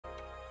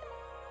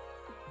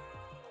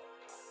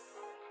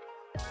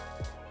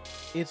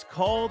It's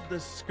called the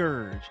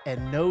Scourge,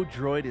 and no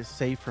droid is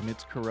safe from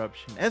its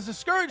corruption. As the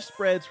Scourge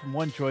spreads from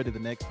one droid to the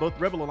next, both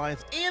Rebel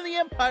Alliance and the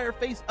Empire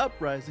face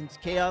uprisings,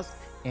 chaos,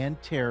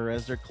 and terror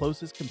as their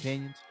closest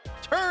companions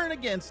turn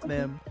against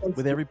them.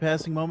 With every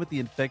passing moment, the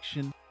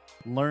infection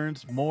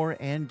learns more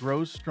and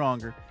grows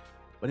stronger,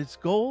 but its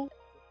goal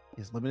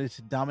is limited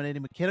to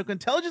dominating mechanical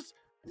intelligence?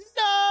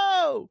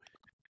 No!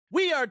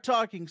 We are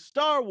talking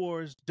Star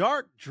Wars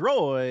Dark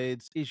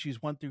Droids,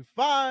 issues 1 through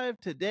 5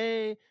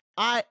 today.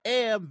 I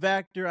am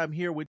Vactor. I'm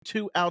here with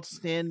two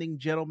outstanding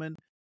gentlemen.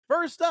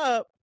 First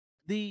up,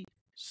 the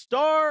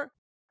Star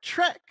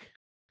Trek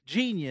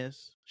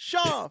genius,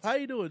 Shaw. How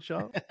you doing,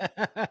 Shaw?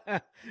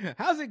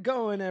 How's it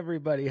going,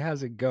 everybody?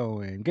 How's it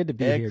going? Good to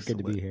be here. Good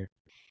to be here.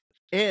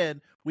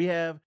 And we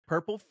have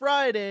Purple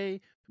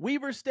Friday,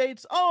 Weber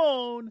State's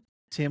own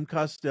Tim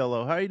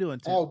Costello. How are you doing,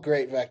 Tim? Oh,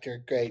 great,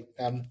 Vector. Great.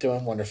 I'm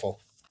doing wonderful.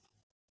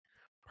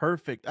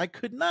 Perfect. I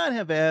could not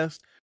have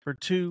asked for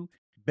two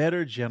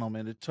better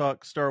gentlemen to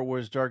talk Star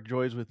Wars Dark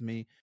Droids with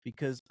me,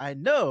 because I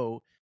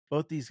know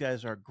both these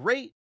guys are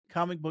great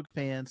comic book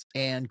fans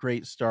and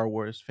great Star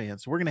Wars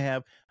fans. So we're going to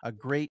have a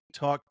great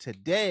talk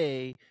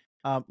today.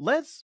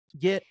 Let's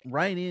get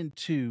right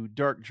into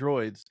Dark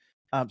Droids.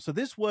 So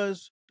this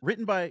was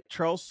written by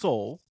Charles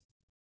Soule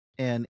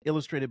and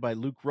illustrated by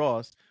Luke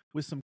Ross,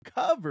 with some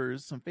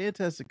covers, some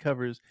fantastic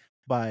covers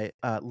by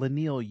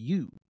Lanil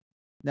Yu.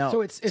 Now,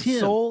 so it's Tim,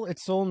 Soule.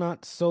 It's Soule,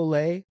 not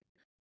Soleil.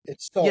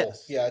 It's Soule.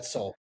 Yes. Yeah, it's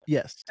Soule.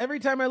 Yes. Every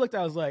time I looked,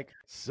 I was like,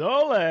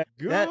 Soleil.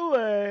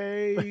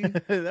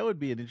 That would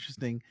be an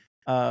interesting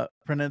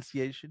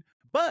pronunciation.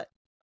 But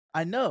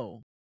I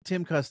know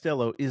Tim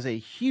Costello is a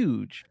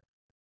huge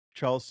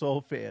Charles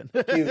Soule fan.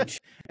 Huge.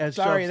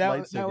 Sorry,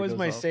 that was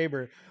my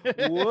saber.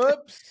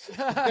 Whoops.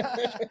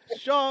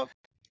 Shaw,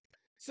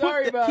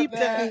 sorry about keep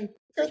that.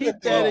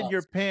 Keep that in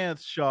your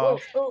pants, Shaw.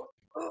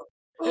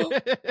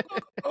 Okay.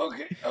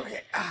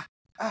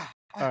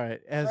 All right.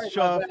 As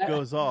Shaw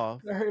goes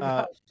off,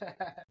 that.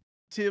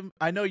 Tim,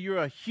 I know you're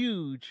a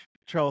huge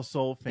Charles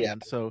Soule fan. Yeah.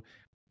 So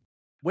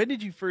when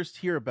did you first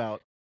hear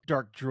about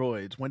Dark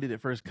Droids? When did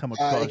it first come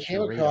across? It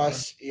came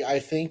across, I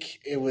think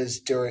it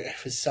was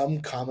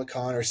some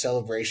Comic-Con or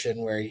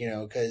celebration where,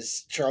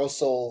 because Charles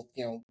Soule,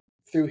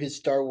 through his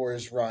Star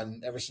Wars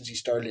run, ever since he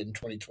started in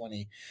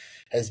 2020,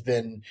 has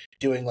been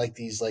doing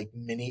these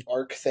mini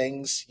arc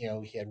things.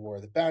 He had War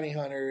of the Bounty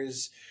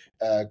Hunters,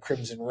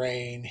 Crimson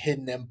Reign,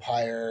 Hidden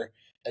Empire,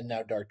 and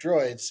now Dark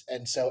Droids.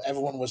 And so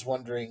everyone was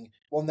wondering,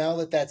 well, now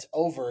that that's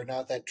over,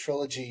 now that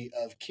trilogy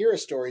of Kira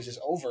stories is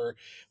over,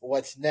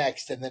 what's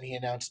next? And then he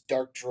announced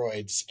Dark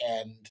Droids,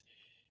 and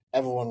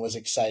everyone was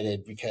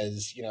excited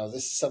because,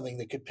 this is something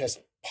that could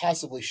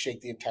possibly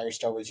shake the entire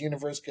Star Wars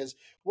universe, because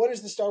what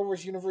is the Star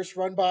Wars universe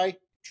run by?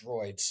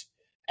 Droids.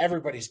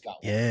 Everybody's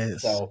got one.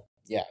 Yes. So,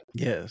 yeah.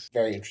 Yes.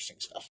 Very interesting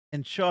stuff.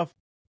 And Shaw,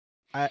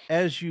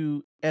 as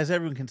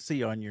everyone can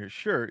see on your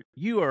shirt,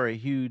 you are a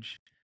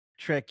huge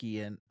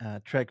Trekkie and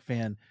Trek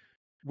fan.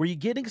 Were you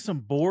getting some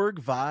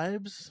Borg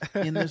vibes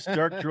in this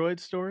Dark Droid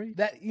story?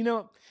 That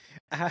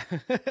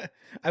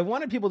I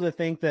wanted people to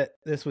think that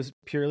this was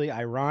purely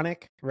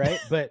ironic, right?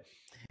 But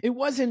it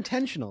was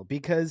intentional,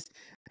 because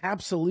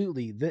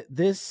absolutely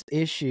this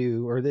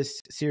issue, or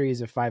this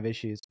series of 5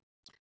 issues,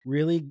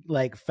 really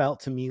felt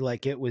to me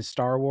like it was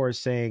Star Wars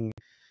saying,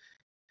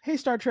 hey,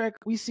 Star Trek,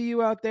 we see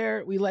you out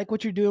there. We like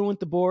what you're doing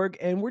with the Borg,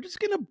 and we're just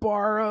going to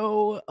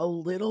borrow a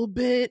little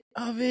bit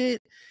of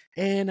it,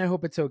 and I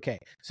hope it's okay.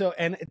 So,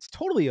 and it's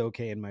totally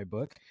okay in my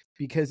book,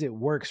 because it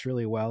works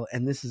really well,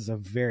 and this is a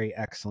very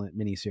excellent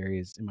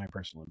miniseries, in my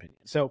personal opinion.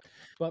 So,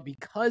 but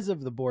because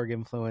of the Borg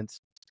influence,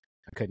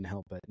 I couldn't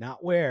help but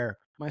not wear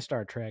my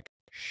Star Trek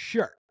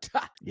shirt.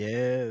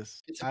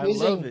 Yes, it's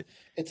amazing. I love it.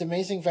 It's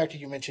amazing, Vector,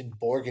 you mentioned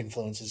Borg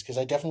influences, because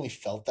I definitely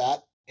felt that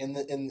in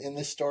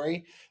this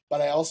story, but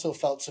I also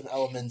felt some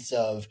elements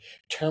of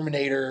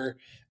Terminator,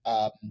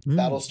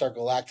 Battlestar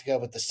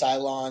Galactica with the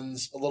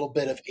Cylons, a little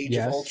bit of Age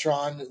of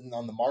Ultron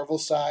on the Marvel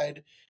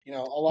side. A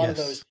lot of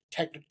those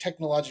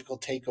technological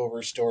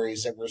takeover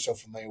stories that we're so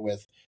familiar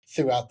with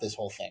throughout this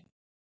whole thing.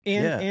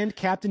 And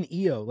Captain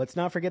EO. Let's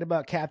not forget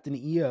about Captain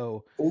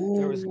EO. Ooh.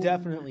 There was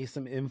definitely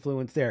some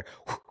influence there.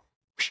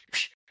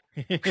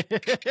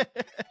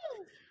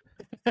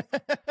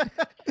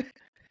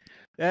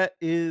 That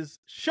is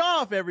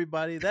Shaw,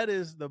 everybody. That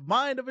is the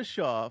mind of a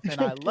Shaw, and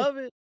I love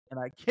it, and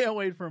I can't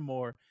wait for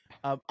more.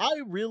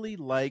 I really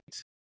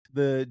liked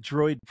the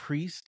droid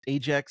priest,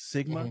 AJAX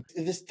Sigma.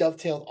 Mm-hmm. This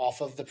dovetailed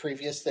off of the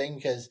previous thing,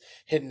 because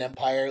Hidden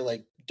Empire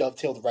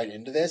dovetailed right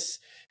into this.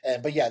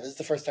 But yeah, this is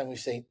the first time we've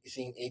seen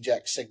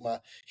AJAX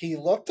Sigma. He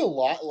looked a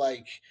lot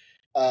like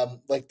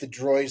the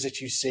droids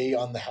that you see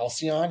on the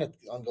Halcyon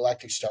on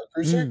Galactic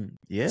Starcruiser.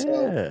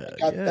 So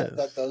I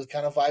got those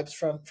kind of vibes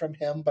from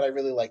him, but I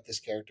really like this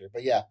character.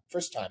 But yeah,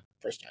 first time.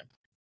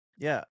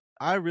 Yeah,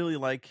 I really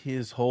like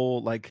his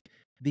whole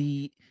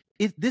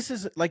this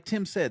is, like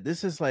Tim said,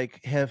 this is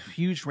have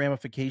huge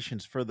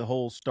ramifications for the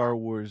whole Star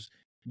Wars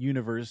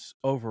universe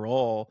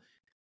overall.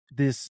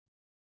 This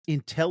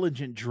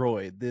intelligent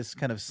droid, this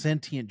kind of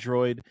sentient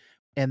droid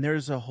and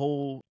there's a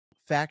whole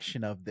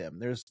faction of them.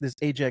 There's this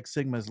AJAX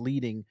Sigma is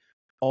leading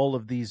all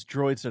of these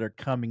droids that are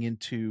coming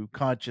into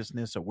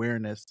consciousness,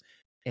 awareness,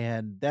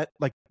 and that,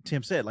 like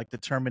Tim said, like the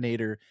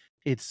Terminator,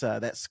 it's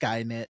that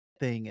Skynet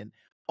thing, and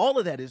all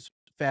of that is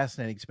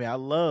fascinating to me. I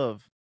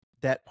love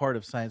that part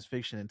of science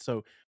fiction, and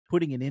so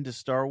putting it into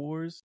Star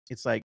Wars,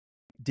 it's like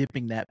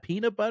dipping that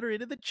peanut butter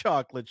into the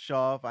chocolate,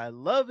 Shaw. I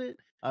love it.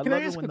 Can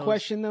I ask a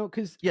question though?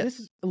 Because this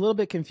is a little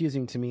bit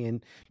confusing to me,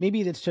 and maybe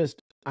it's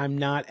just I'm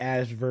not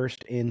as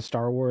versed in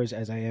Star Wars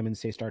as I am in,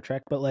 say, Star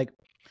Trek. But like,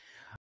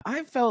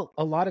 I felt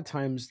a lot of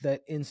times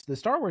that in the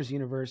Star Wars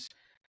universe,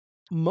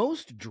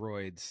 most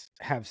droids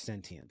have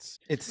sentience.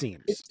 It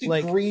seems it's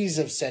degrees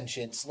of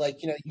sentience, like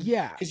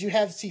yeah, because you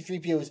have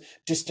C-3PO's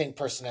distinct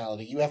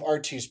personality, you have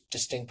R2's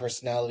distinct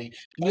personality.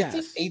 But I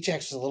think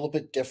Ajax is a little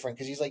bit different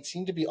because he's like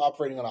seemed to be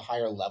operating on a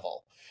higher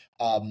level.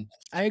 I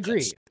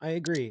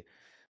agree.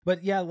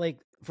 But yeah, like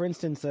for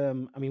instance, I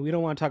mean, we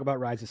don't want to talk about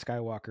Rise of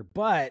Skywalker,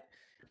 but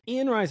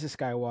in Rise of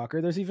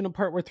Skywalker, there's even a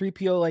part where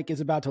 3PO like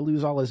is about to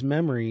lose all his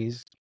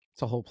memories.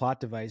 It's a whole plot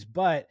device,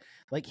 but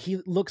like he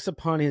looks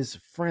upon his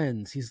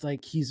friends. He's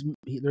like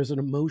there's an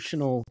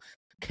emotional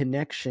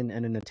connection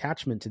and an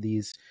attachment to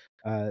these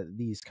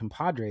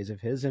compadres of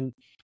his, and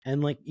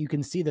like you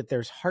can see that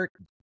there's heart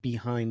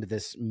behind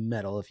this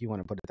metal, if you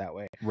want to put it that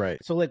way. Right.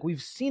 So like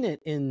we've seen it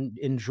in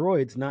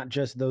droids, not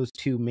just those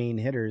two main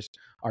hitters,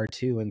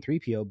 R2 and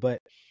 3PO, but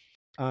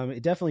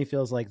it definitely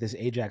feels like this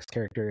Ajax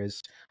character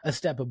is a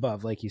step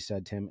above, like you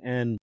said, Tim,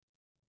 and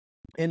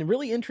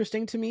really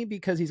interesting to me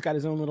because he's got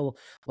his own little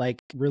like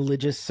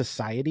religious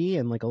society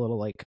and like a little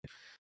like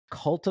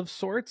cult of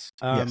sorts.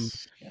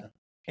 Yes. Yeah.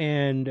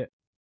 And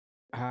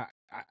I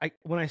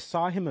when I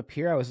saw him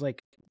appear, I was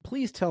like,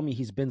 please tell me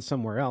he's been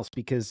somewhere else,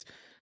 because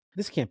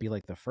this can't be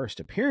like the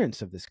first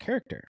appearance of this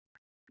character.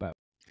 But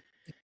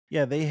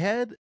yeah, they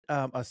had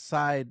a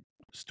side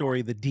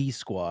story, the D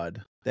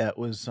Squad, that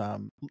was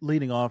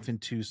leading off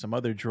into some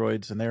other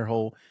droids and their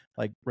whole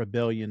like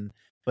rebellion.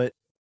 But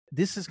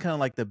this is kind of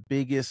like the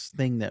biggest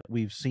thing that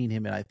we've seen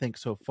him in, I think,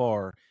 so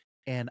far.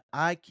 And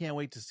I can't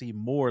wait to see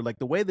more. Like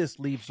the way this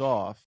leaves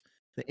off,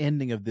 the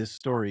ending of this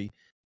story,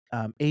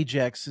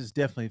 Ajax is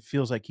definitely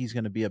feels like he's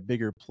going to be a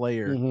bigger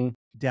player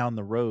down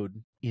the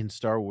road in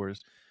Star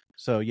Wars.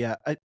 So yeah,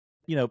 I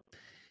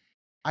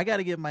got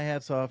to give my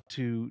hats off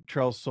to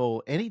Charles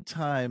Soule.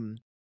 Anytime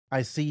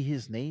I see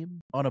his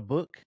name on a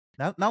book,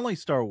 not only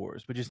Star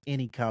Wars, but just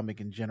any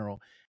comic in general,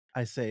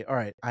 I say, all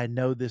right, I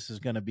know this is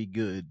going to be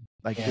good.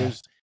 Like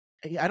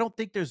I don't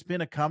think there's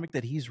been a comic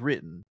that he's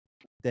written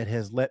that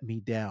has let me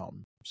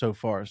down so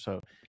far.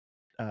 So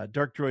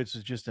Dark Droids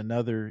is just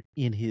another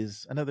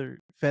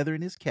feather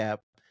in his cap.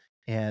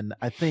 And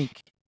I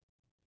think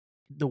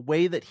the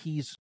way that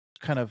he's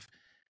kind of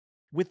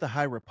with the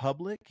High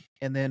Republic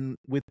and then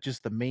with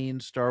just the main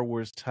Star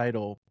Wars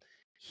title,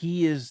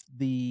 he is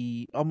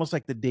almost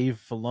like the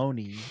Dave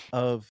Filoni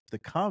of the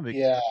comic,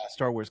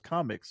 Star Wars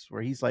comics,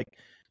 where he's like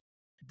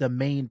the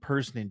main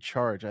person in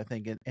charge, I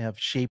think, of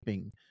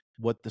shaping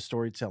what the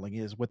storytelling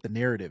is, what the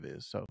narrative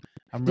is. So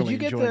I'm really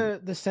enjoying. Did you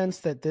get the sense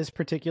that this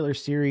particular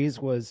series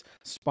was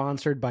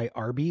sponsored by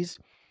Arby's?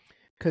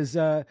 Because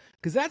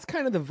that's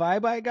kind of the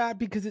vibe I got,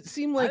 because it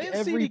seemed like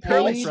every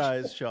page,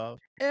 the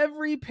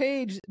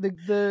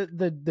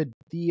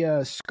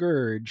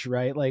Scourge,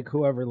 right? Like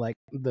whoever, like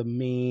the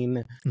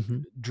main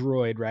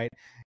droid, right?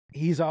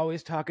 He's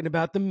always talking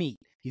about the meat.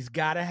 He's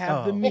got to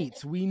have the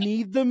meats. We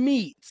need the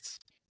meats.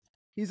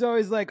 He's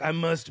always like, I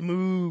must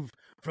move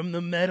from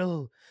the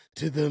metal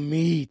to the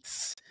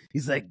meats.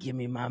 He's like, give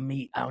me my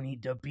meat. I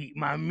need to beat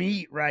my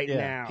meat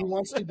now. He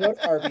wants to go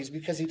to Arby's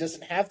because he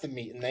doesn't have the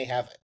meat and they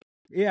have it.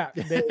 Yeah.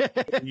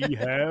 We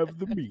have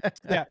the meat.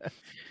 Yeah.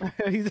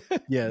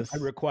 Yes. I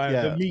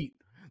require the meat,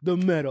 the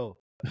metal,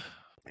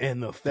 and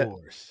the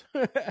force.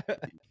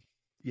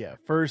 Yeah.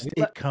 First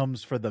it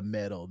comes for the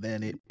metal,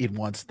 then it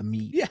wants the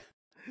meat. Yeah.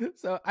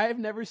 So I've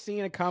never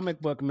seen a comic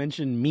book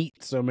mention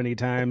meat so many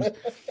times.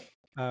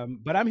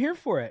 But I'm here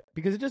for it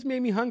because it just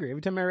made me hungry.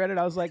 Every time I read it,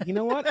 I was like, you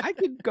know what? I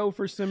could go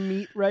for some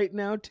meat right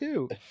now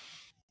too.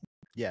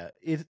 Yeah,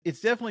 it's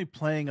definitely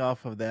playing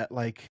off of that,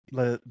 like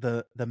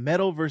the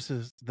metal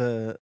versus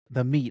the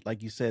meat,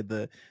 like you said,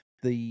 the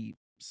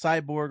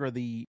cyborg or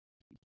the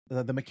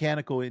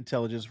mechanical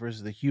intelligence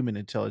versus the human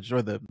intelligence,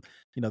 or the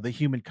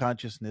human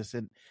consciousness.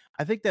 And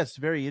I think that's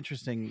very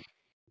interesting,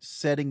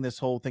 setting this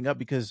whole thing up,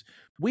 because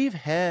we've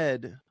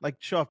had, like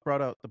Shoff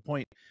brought out the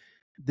point,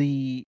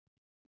 the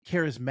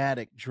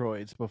charismatic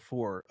droids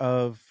before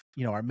of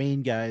our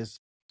main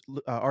guys,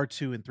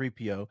 R2 and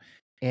 3PO,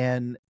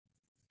 and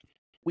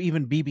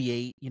even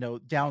BB-8,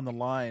 down the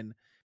line,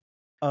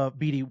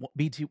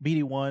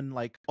 BD-1,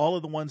 like all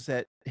of the ones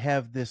that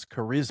have this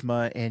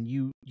charisma, and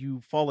you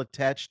fall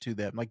attached to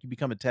them, like you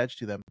become attached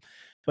to them,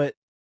 but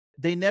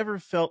they never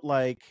felt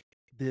like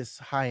this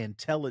high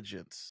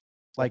intelligence,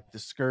 like the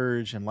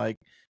Scourge and like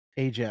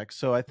Ajax.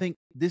 So I think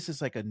this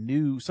is like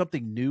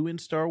something new in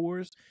Star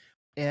Wars,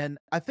 and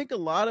I think a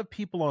lot of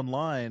people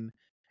online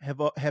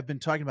have been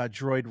talking about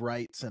droid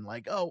rights and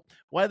like, oh,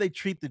 why they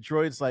treat the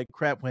droids like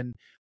crap when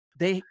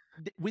they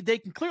they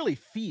can clearly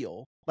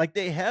feel, like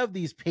they have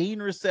these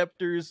pain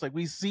receptors. Like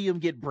we see them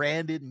get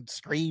branded and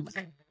scream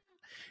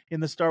in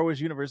the Star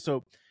Wars universe.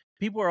 So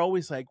people are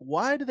always like,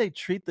 why do they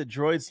treat the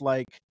droids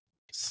like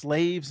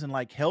slaves and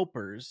like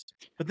helpers?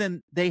 But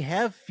then they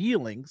have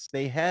feelings,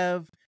 they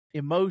have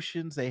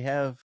emotions, they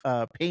have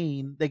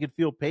pain, they can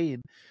feel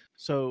pain.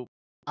 So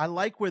I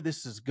like where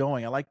this is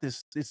going. I like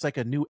this. It's like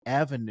a new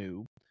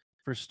avenue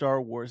for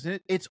Star Wars. And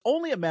it's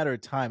only a matter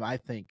of time, I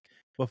think,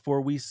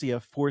 before we see a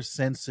force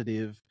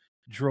sensitive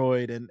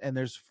droid and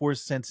there's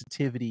force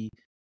sensitivity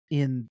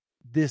in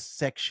this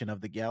section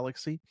of the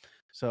galaxy.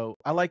 So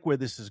I like where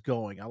this is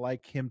going. I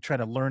like him trying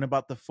to learn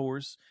about the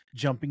force,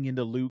 jumping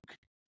into Luke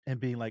and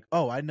being like,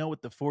 "Oh, I know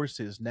what the force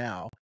is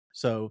now."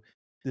 So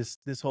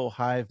this whole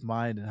hive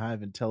mind and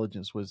hive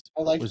intelligence was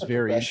I like the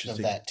very progression of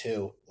interesting. that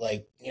too.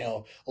 Like,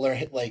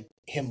 learn like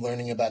him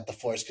learning about the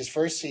force, because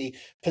first we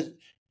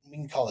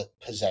can call it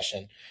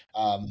possession.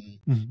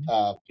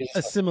 Mhm.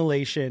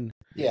 Assimilation.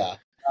 Yeah.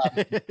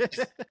 Um,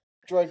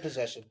 droid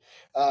possession,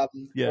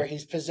 Yeah. where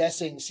he's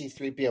possessing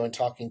C-3PO and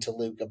talking to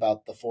Luke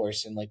about the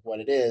Force and like what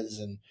it is,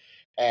 and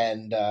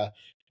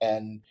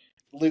and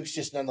Luke's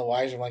just none the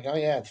wiser. I'm like, oh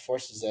yeah, the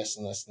Force is this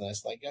and this and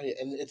this. Like, oh, yeah.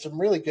 And it's some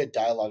really good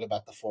dialogue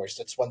about the Force.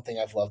 That's one thing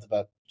I've loved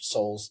about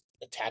Soule's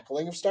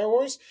tackling of Star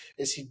Wars,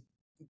 is he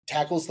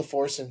tackles the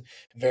Force in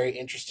very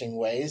interesting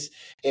ways.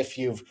 If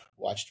you've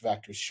watched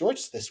Vactor's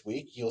shorts this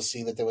week, you'll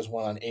see that there was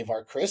one on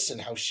Avar Chris and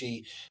how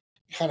she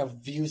kind of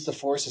views the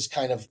Force as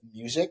kind of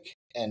music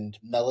and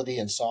melody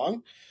and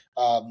song.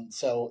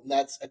 So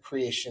that's a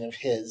creation of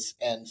his,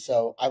 and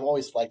so I've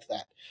always liked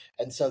that.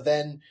 And so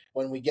then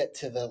when we get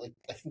to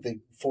I think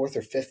the 4th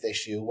or 5th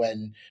issue,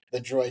 when the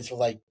droids were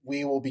like,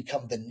 "We will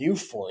become the new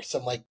Force,"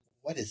 I'm like,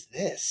 "What is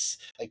this?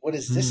 Like, what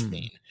does this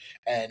mean?"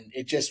 And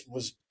it just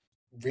was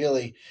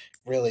really,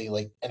 really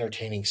like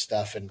entertaining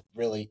stuff and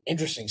really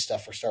interesting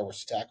stuff for Star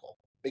Wars to tackle.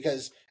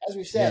 Because as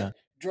we said,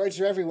 droids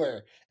are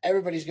everywhere.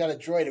 Everybody's got a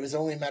droid. It was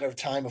only a matter of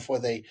time before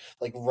they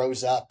like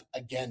rose up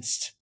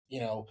against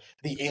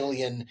the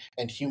alien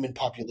and human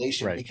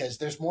population, Right. because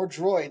there's more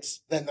droids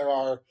than there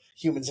are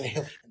humans and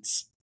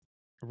aliens.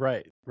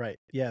 Right.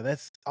 Yeah,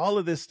 that's all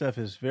of this stuff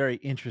is very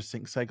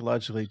interesting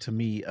psychologically to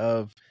me,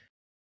 of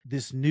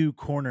this new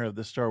corner of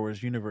the Star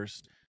Wars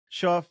universe.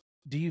 Shoff,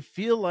 do you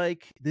feel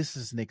like this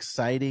is an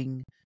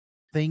exciting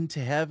thing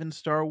to have in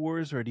Star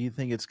Wars, or do you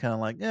think it's kind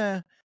of like,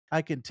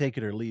 I can take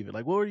it or leave it?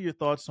 Like, what are your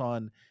thoughts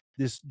on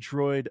this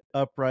droid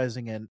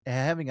uprising and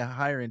having a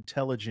higher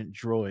intelligent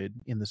droid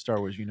in the Star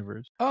Wars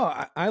universe?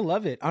 Oh, I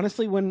love it.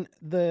 Honestly, when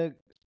the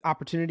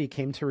opportunity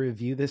came to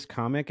review this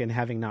comic and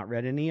having not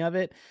read any of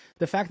it,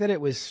 the fact that it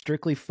was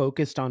strictly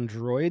focused on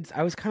droids,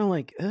 I was kind of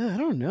like, I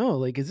don't know.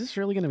 Like, is this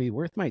really going to be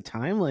worth my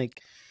time?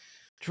 Like,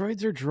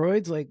 droids are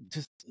droids, like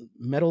just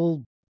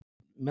metal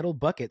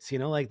buckets,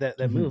 like that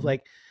move.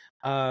 Like,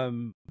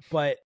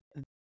 but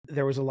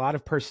there was a lot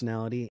of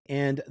personality,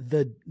 and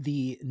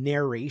the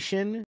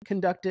narration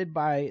conducted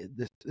by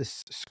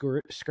this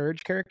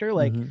Scourge character,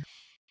 like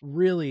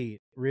really,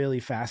 really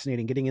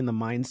fascinating, getting in the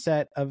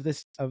mindset of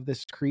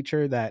this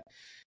creature that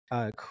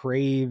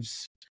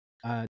craves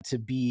to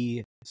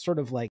be sort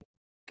of like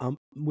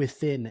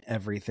within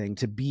everything,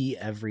 to be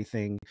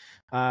everything,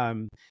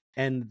 and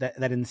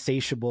that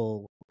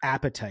insatiable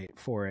appetite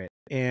for it.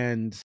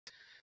 And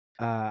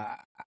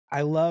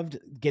I loved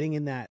getting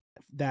in that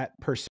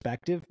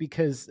perspective,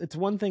 because it's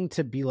one thing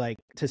to be like,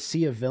 to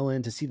see a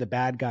villain, to see the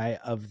bad guy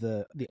of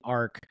the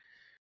arc,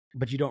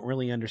 but you don't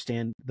really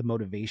understand the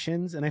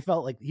motivations. And I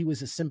felt like he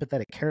was a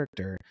sympathetic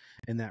character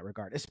in that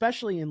regard,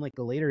 especially in like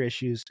the later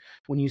issues,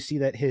 when you see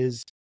that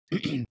his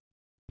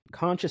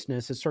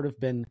consciousness has sort of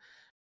been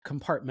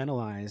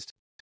compartmentalized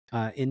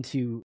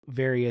into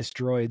various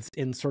droids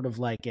in sort of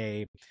like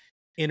a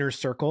inner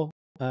circle,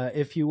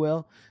 if you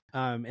will.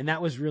 And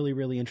that was really,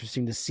 really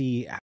interesting to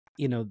see,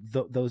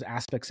 those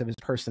aspects of his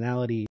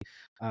personality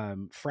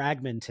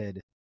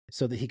fragmented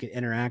so that he could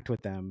interact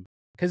with them.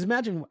 Because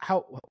imagine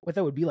what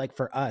that would be like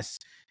for us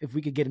if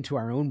we could get into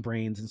our own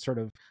brains and sort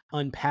of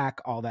unpack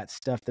all that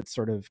stuff that's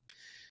sort of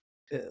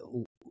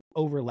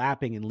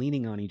overlapping and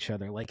leaning on each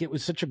other. Like, it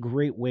was such a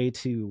great way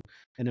to,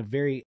 and a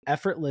very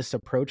effortless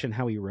approach in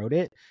how he wrote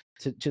it,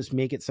 to just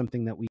make it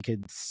something that we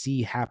could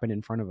see happen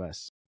in front of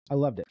us. I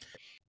loved it.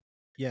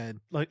 Yeah,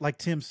 like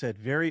Tim said,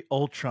 very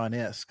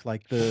Ultron-esque,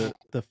 like the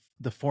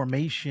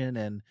formation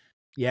and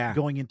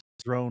going into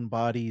drone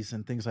bodies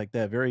and things like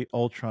that. Very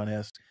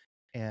Ultron-esque,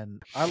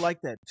 and I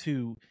like that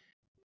too.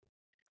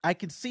 I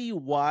can see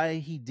why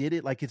he did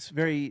it. Like, it's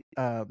very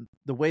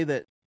the way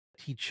that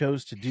he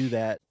chose to do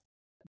that,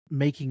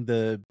 making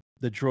the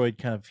droid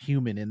kind of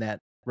human in that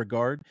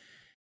regard.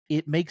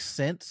 It makes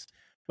sense,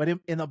 but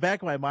in the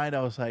back of my mind,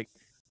 I was like,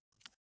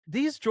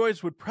 these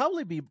droids would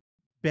probably be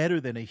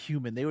better than a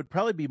human. They would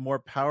probably be more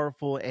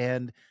powerful,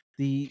 and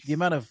the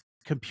amount of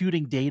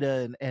computing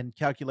data and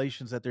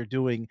calculations that they're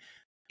doing,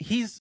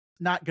 he's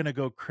not going to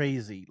go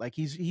crazy. Like,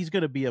 he's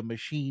going to be a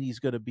machine. He's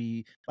going to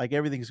be like,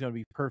 everything's going to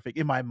be perfect.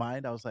 In my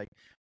mind, I was like,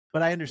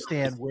 but I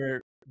understand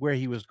where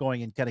he was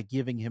going, and kind of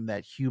giving him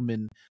that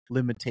human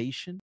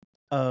limitation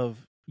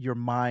of, your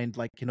mind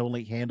like can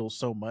only handle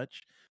so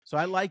much. So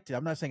I liked it.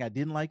 I'm not saying I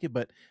didn't like it,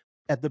 but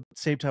at the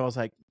same time I was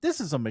like, this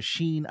is a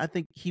machine. I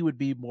think he would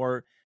be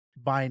more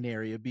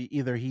binary. It'd be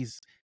either he's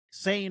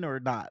sane or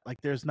not. Like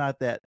there's not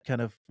that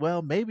kind of,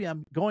 well, maybe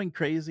I'm going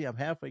crazy, I'm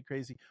halfway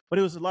crazy. But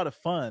it was a lot of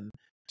fun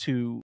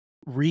to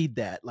read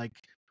that, like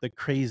the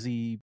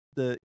crazy,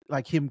 the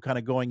like him kind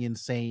of going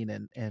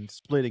insane and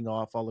splitting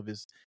off all of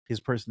his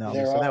personality.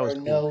 There So that was are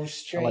cool. no I like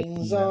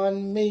strings that.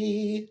 on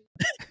me.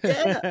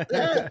 Yeah,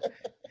 yeah.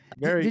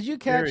 Very, Did you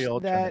catch very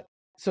alternate. that?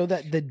 So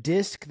that the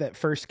disc that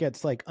first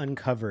gets like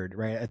uncovered,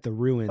 right, at the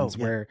ruins,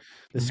 yeah. where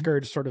the Mhm.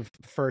 Scourge sort of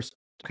first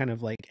kind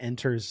of like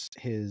enters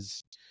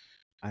his,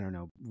 I don't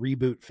know,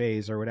 reboot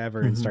phase or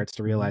whatever, and Mhm, starts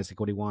to mhm. realize like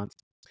what he wants.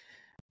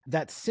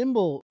 That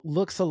symbol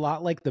looks a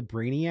lot like the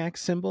Brainiac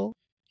symbol.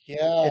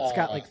 It's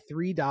got Yeah. like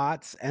 3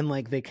 dots and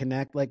like they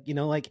connect, like, you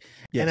know, like,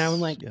 and I'm Yes,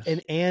 like, yes.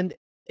 and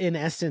in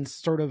essence,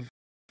 sort of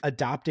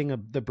adopting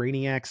the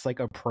Brainiac's like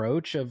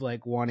approach of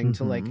like wanting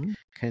to like Mhm.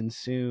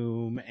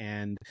 consume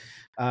and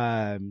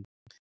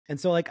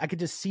so like I could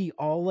just see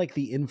all like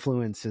the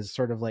influences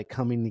sort of like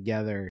coming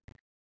together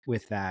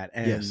with that,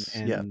 Yes,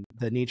 yeah. and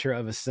the nature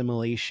of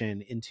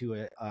assimilation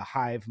into a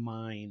hive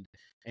mind,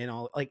 and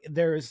all like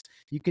there's,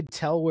 you could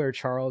tell where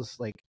Charles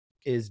like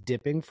is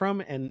dipping from,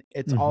 and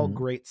it's all Mhm.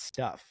 great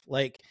stuff.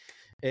 Like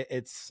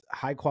it's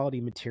high quality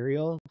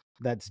material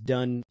that's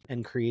done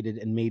and created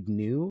and made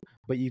new,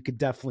 but you could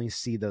definitely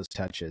see those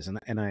touches,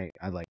 and I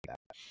like that.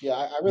 Yeah,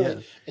 I really.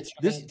 Yeah. It's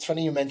funny. This It's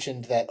funny you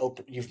mentioned that.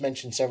 You've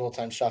mentioned several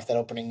times, Shoff, that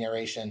opening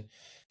narration,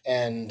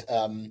 and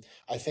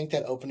I think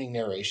that opening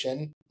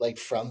narration, like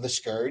from the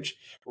Scourge,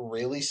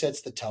 really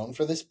sets the tone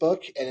for this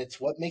book, and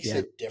it's what makes Yeah.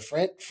 it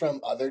different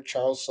from other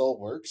Charles Soule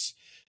works.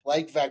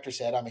 Like Vactor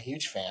said, I'm a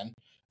huge fan,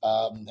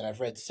 and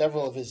I've read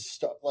several of his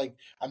stuff. Like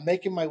I'm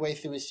making my way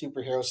through his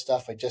superhero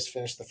stuff. I just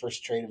finished the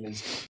first trade of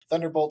his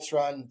Thunderbolts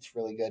run. It's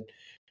really good,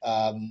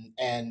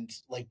 and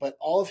like, but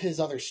all of his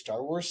other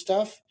Star Wars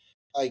stuff,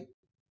 like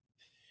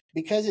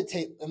because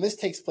and this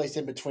takes place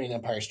in between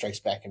Empire Strikes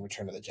Back and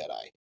Return of the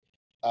Jedi.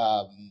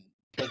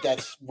 Like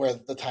that's where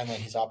the timeline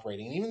he's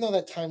operating. And even though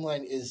that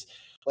timeline is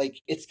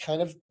like it's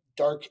kind of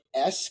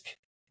dark-esque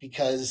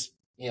because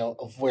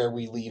of where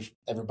we leave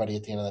everybody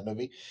at the end of that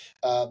movie,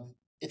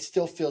 it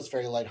still feels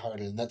very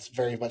lighthearted, and that's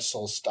very much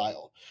Soule's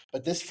style.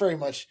 But this very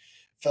much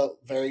felt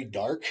very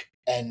dark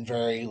and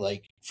very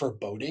like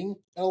foreboding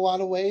in a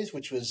lot of ways,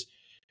 which was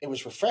it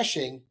was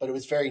refreshing, but it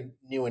was very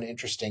new and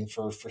interesting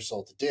for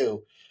Soule to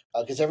do.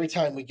 Because every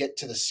time we get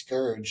to the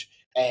Scourge,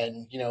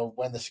 and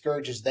when the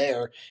Scourge is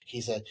there,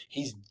 he's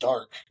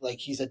dark, like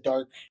he's a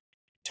dark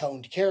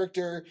toned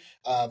character.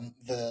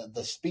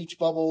 The speech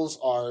bubbles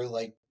are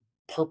like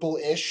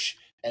purple-ish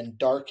and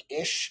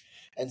dark-ish,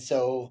 and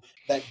so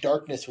that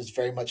darkness was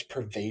very much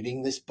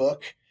pervading this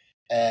book,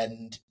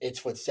 and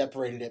it's what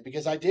separated it.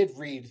 Because I do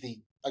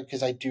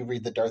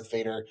read the Darth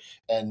Vader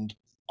and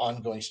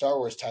ongoing Star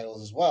Wars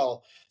titles as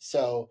well.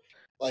 So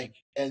like,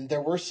 and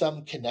there were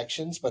some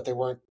connections, but they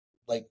weren't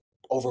like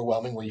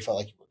overwhelming where you felt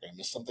like you were going to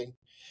miss something.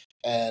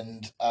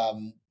 And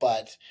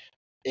but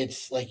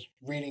it's like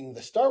reading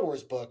the Star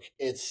Wars book,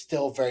 it's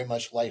still very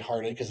much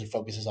lighthearted because it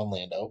focuses on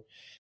Lando.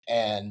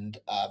 And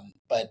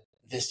but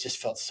this just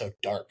felt so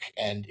dark,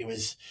 and it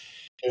was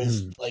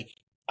like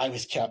I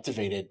was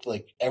captivated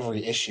like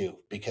every issue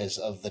because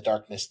of the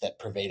darkness that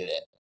pervaded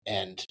it.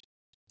 And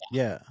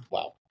yeah.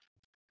 wow.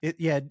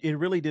 It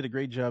really did a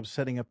great job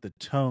setting up the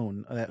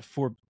tone, that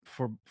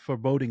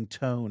foreboding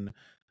tone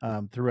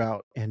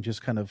throughout, and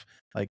just kind of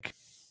like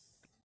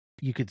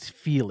you could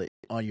feel it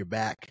on your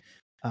back.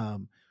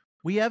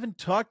 We haven't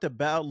talked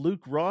about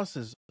Luke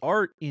Ross's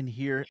art in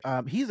here.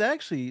 He's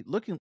actually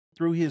looking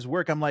through his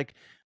work. I'm like,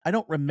 I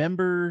don't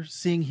remember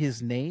seeing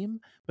his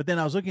name, but then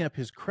I was looking up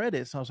his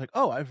credits and I was like,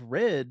 oh, I've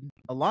read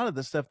a lot of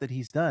the stuff that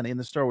he's done in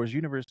the Star Wars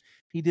universe.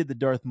 He did the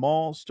Darth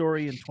Maul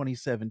story in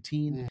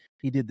 2017.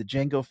 He did the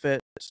Jango Fett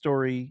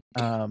story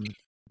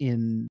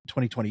in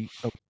 2020,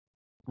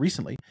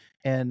 recently,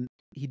 and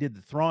he did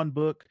the Thrawn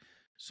book.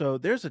 So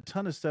there's a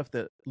ton of stuff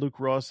that Luke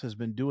Ross has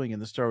been doing in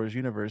the Star Wars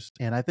universe,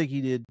 and I think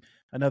he did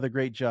another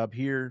great job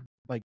here.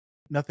 Like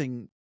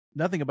nothing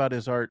about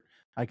his art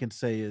I can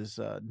say is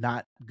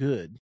not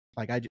good.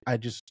 Like I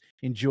just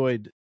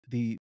enjoyed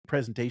the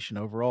presentation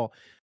overall.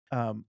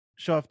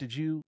 Shoff, did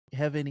you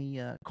have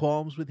any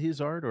qualms with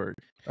his art, or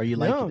are you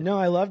liking it? No,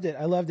 I loved it.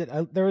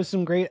 There was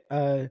some great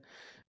the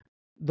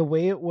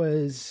way it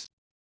was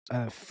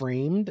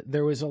framed.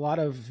 There was a lot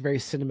of very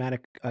cinematic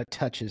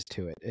touches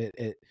to it.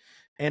 It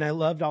and I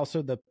loved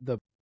also the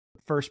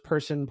first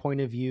person point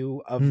of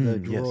view of the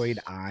droid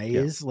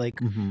eyes, like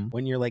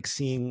when you're like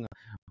seeing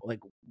like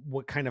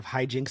what kind of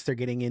hijinks they're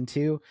getting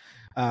into.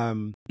 I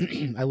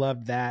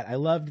loved that. I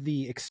loved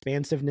the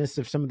expansiveness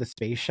of some of the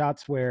space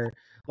shots where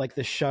like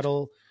the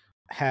shuttle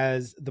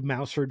has the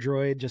Mouser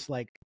droid just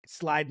like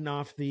sliding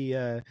off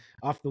the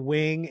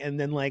wing, and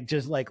then like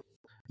just like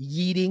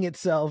yeeting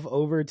itself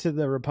over to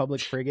the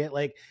Republic frigate.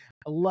 Like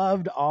I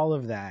loved all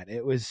of that.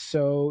 It was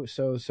so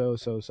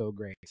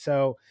great.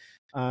 So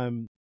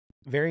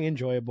very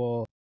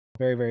enjoyable.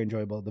 Very, very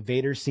enjoyable. The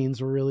Vader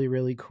scenes were really,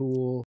 really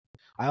cool.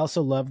 I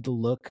also loved the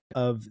look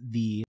of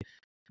the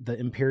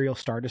Imperial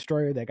Star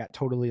Destroyer that got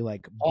totally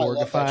like Oh, I love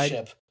that Borgified.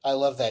 ship. I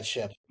love that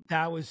ship.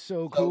 That was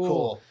so So cool.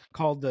 cool.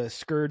 Called the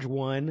Scourge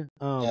 1.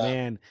 Oh Yeah.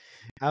 man.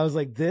 I was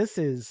like, this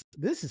is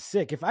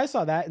sick. If I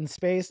saw that in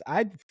space,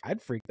 I'd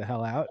freak the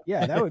hell out.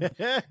 Yeah, that would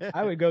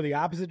I would go the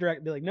opposite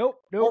direction, be like, nope,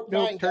 Warp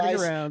 9, turning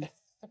guys. around.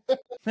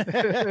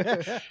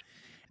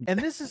 And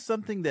this is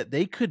something that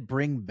they could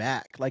bring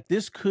back. Like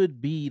this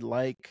could be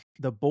like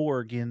the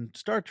Borg in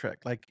Star Trek.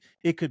 Like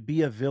it could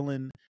be a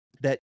villain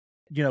that,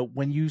 you know,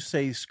 when you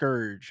say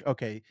Scourge,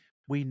 okay,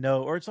 we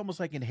know, or it's almost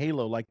like in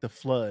Halo, like the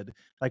Flood.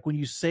 Like when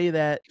you say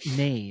that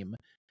name,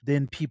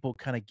 then people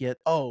kind of get,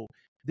 oh,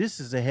 this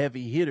is a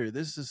heavy hitter.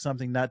 This is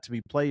something not to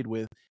be played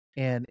with.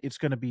 And it's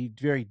going to be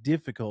very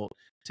difficult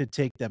to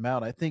take them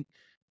out. I think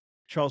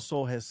Charles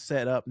Soule has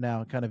set up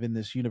now kind of in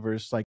this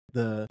universe, like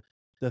the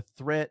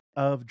threat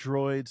of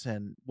droids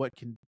and what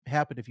can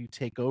happen if you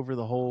take over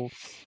the whole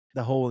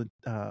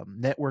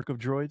network of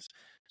droids.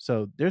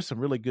 So there's some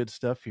really good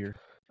stuff here.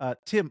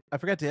 Tim, I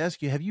forgot to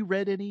ask you, have you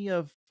read any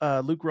of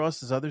Luke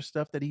Ross's other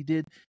stuff that he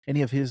did?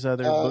 Any of his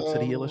other books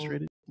that he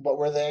illustrated? What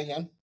were they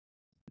again?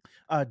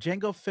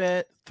 Jango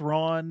Fett,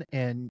 Thrawn,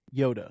 and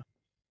Yoda.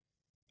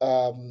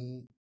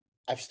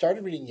 I've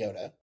started reading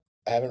Yoda.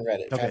 I haven't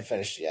read it. I Okay. haven't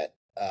finished it yet.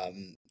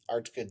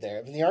 Art's good there.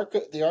 I mean,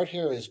 the art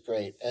here is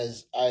great.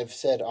 As I've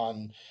said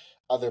on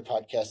other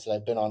podcasts that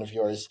I've been on of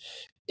yours,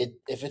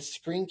 if it's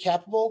screen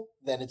capable,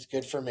 then it's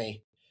good for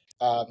me.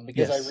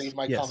 Because I read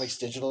my comics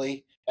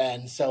digitally,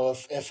 and so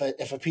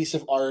if a piece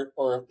of art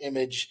or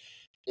image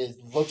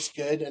looks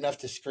good enough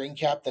to screen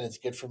cap, then it's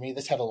good for me.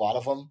 This had a lot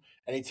of them.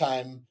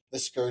 Anytime the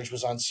Scourge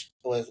was on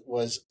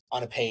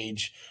a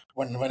page,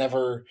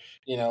 whenever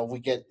we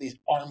get these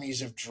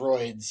armies of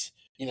droids,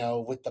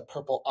 with the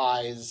purple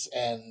eyes,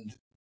 and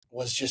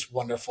was just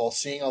wonderful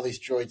seeing all these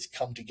droids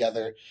come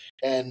together.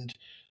 And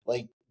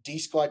like D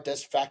Squad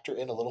does factor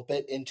in a little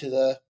bit into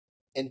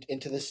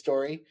this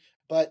story.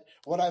 But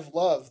what I've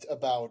loved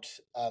about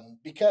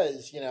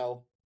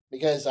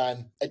because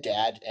I'm a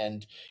dad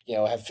and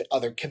have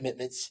other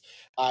commitments,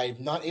 I'm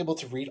not able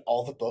to read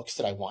all the books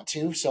that I want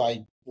to, so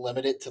I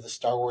limit it to the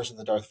Star Wars and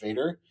the Darth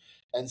Vader.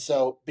 And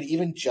so, but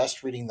even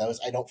just reading those,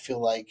 I don't feel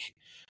like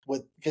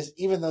because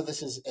even though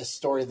this is a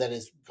story that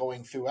is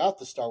going throughout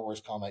the Star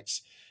Wars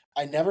comics,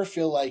 I never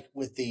feel like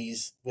with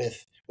this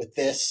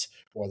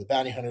or the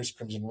Bounty Hunters,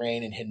 Crimson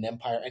Reign, and Hidden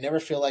Empire, I never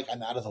feel like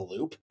I'm out of the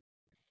loop.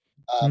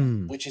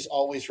 Which is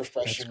always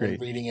refreshing when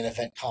reading an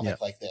event comic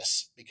like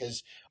this,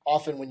 because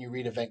often when you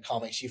read event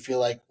comics, you feel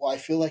like, well, I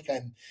feel like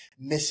I'm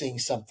missing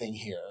something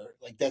here.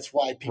 Like that's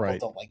why people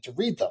don't like to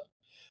read them.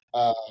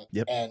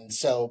 And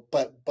so,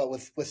 but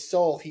with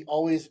Soule, he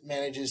always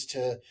manages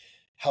to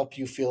help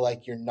you feel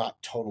like you're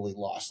not totally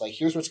lost. Like,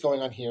 here's what's going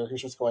on here.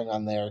 Here's what's going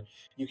on there.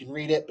 You can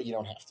read it, but you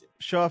don't have to.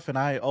 Shoff and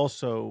I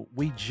also,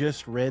 we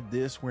just read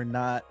this. We're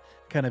not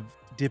kind of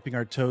dipping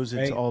our toes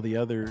into all the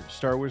other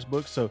Star Wars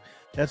books. So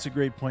that's a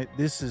great point.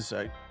 This is,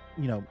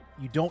 you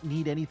don't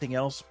need anything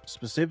else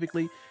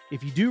specifically.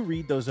 If you do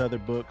read those other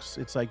books,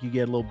 it's like you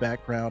get a little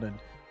background and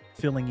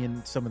filling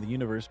in some of the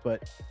universe.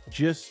 But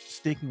just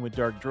sticking with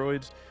Dark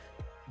Droids,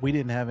 we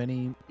didn't have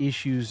any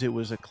issues. It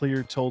was a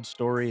clear told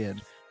story.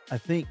 And I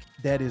think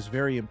that is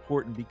very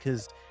important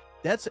because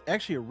that's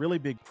actually a really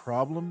big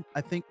problem,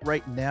 I think,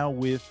 right now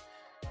with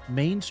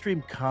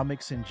mainstream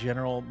comics in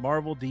general,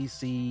 Marvel,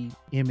 DC,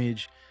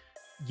 Image,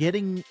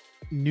 getting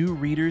new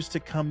readers to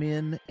come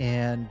in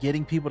and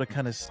getting people to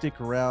kind of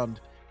stick around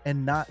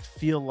and not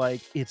feel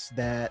like it's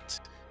that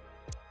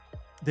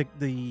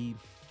the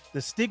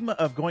stigma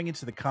of going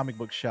into the comic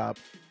book shop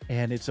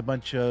and it's a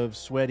bunch of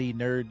sweaty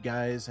nerd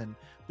guys and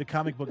the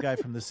comic book guy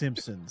from The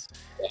Simpsons,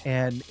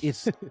 and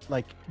it's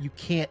like you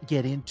can't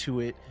get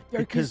into it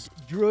because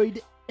droid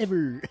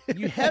ever.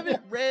 You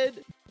haven't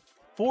read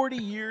 40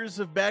 years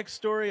of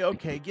backstory.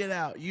 Okay, get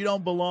out. You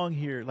don't belong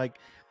here. Like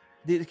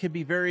it can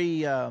be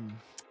very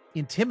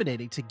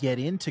intimidating to get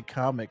into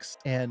comics,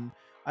 and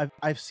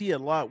I see a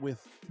lot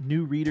with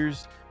new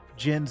readers,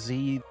 Gen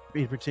Z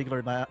in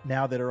particular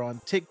now that are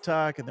on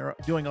TikTok and they're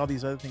doing all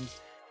these other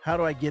things. How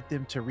do I get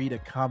them to read a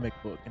comic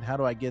book, and how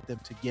do I get them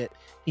to get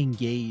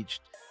engaged?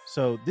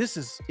 So this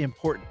is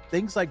important.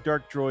 Things like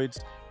Dark Droids,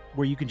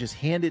 where you can just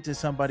hand it to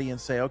somebody and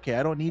say, okay,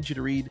 I don't need you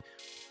to read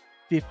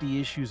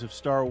 50 issues of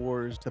Star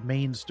Wars, the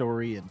main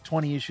story, and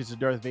 20 issues of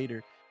Darth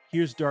Vader.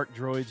 Here's Dark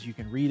Droids. You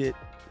can read it,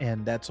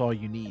 and that's all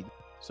you need.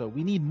 So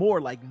we need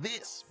more like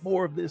this,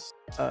 more of this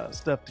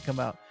stuff to come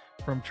out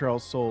from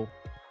Charles Soule.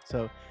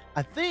 So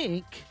I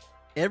think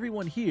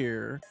everyone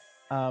here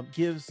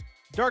gives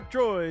Dark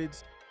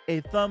Droids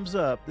a thumbs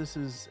up. This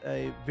is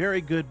a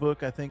very good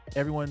book. I think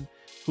everyone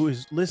who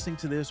is listening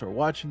to this or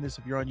watching this,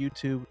 if you're on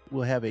YouTube,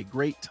 will have a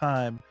great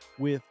time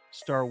with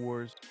Star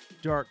Wars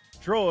Dark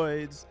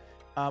Droids.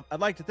 I'd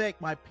like to thank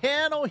my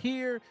panel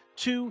here,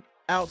 two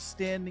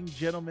outstanding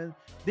gentlemen.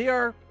 They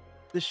are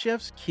the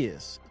chef's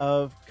kiss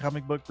of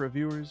comic book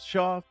reviewers,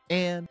 Shoff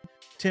and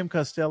Tim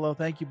Costello.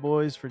 Thank you,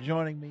 boys, for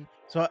joining me.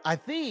 So I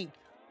think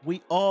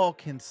we all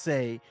can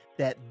say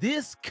that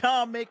this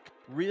comic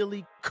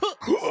really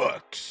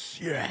cooks.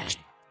 Yeah.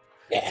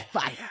 Yeah.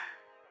 Fire.